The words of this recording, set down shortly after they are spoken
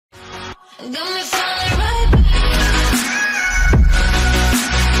Got me falling right back.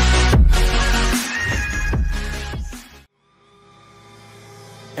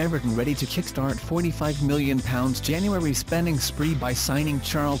 Everton ready to kickstart £45 million January spending spree by signing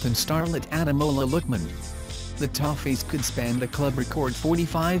Charlton starlet Ademola Lookman. The Toffees could spend a club record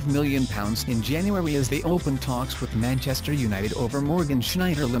 £45 million in January as they open talks with Manchester United over Morgan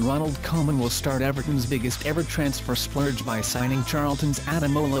Schneiderlin. Ronald Koeman will start Everton's biggest ever transfer splurge by signing Charlton's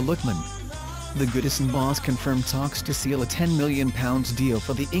Ademola Lookman. The Goodison boss confirmed talks to seal a £10 million deal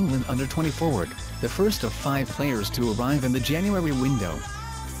for the England under-20 forward, the first of 5 players to arrive in the January window.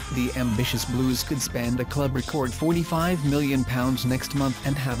 The ambitious Blues could spend a club record £45 million next month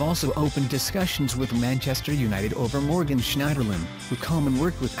and have also opened discussions with Manchester United over Morgan Schneiderlin, who Koeman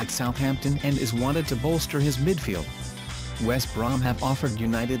worked with at Southampton and is wanted to bolster his midfield. West Brom have offered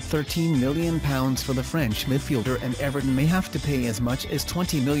United £13 million for the French midfielder, and Everton may have to pay as much as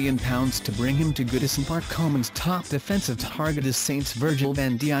 £20 million to bring him to Goodison Park. Koeman's top defensive target is Saints' Virgil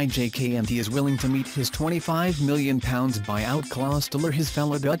van Dijk, and he is willing to meet his £25 million buyout clause to lure his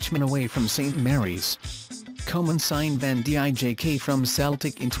fellow Dutchman away from St Mary's. Koeman signed Van Dijk from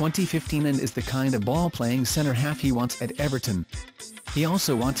Celtic in 2015 and is the kind of ball-playing centre-half he wants at Everton. He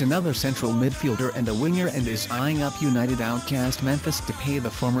also wants another central midfielder and a winger, and is eyeing up United outcast Memphis to pay. The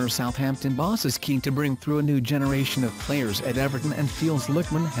former Southampton boss is keen to bring through a new generation of players at Everton and feels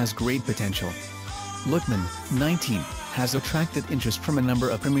Lookman has great potential. Lookman, 19, has attracted interest from a number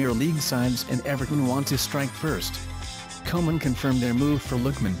of Premier League sides, and Everton want to strike first. Koeman confirmed their move for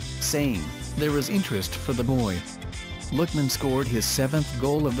Lookman, saying, "There is interest for the boy." Lookman scored his 7th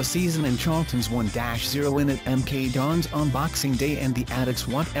goal of the season in Charlton's 1-0 win at MK Dons on Boxing Day, and the Addicks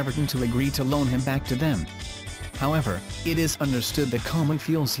want Everton to agree to loan him back to them. However, it is understood that Koeman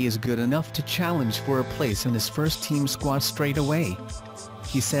feels he is good enough to challenge for a place in his first-team squad straight away.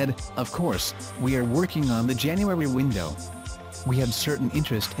 He said, "Of course, we are working on the January window. We have certain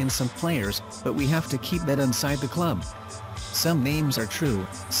interest in some players, but we have to keep that inside the club. Some names are true,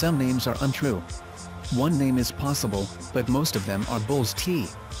 some names are untrue. One name is possible, but most of them are Bulls tea."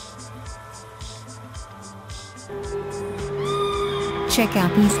 Check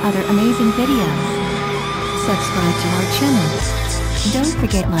out these other amazing videos. Subscribe to our channel. Don't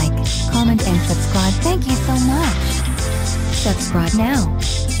forget like, comment and subscribe. Thank you so much. Subscribe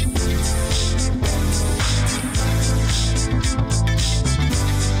now.